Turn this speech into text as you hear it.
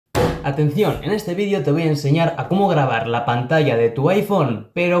Atención, en este vídeo te voy a enseñar a cómo grabar la pantalla de tu iPhone,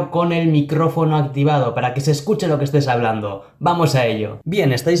 pero con el micrófono activado para que se escuche lo que estés hablando. ¡Vamos a ello!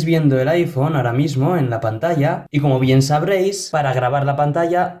 Bien, estáis viendo el iPhone ahora mismo en la pantalla y como bien sabréis, para grabar la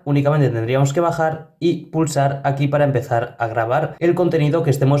pantalla únicamente tendríamos que bajar y pulsar aquí para empezar a grabar el contenido que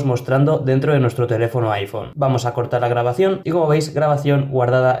estemos mostrando dentro de nuestro teléfono iPhone. Vamos a cortar la grabación y como veis, grabación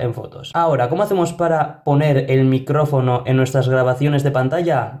guardada en fotos. Ahora, ¿cómo hacemos para poner el micrófono en nuestras grabaciones de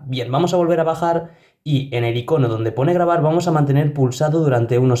pantalla? Bien, vamos a volver a bajar y en el icono donde pone grabar vamos a mantener pulsado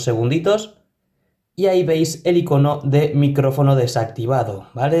durante unos segunditos y ahí veis el icono de micrófono desactivado,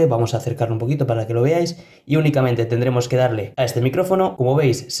 ¿vale? Vamos a acercarlo un poquito para que lo veáis y únicamente tendremos que darle a este micrófono. Como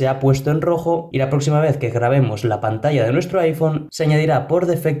veis, se ha puesto en rojo y la próxima vez que grabemos la pantalla de nuestro iPhone se añadirá por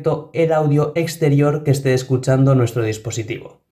defecto el audio exterior que esté escuchando nuestro dispositivo.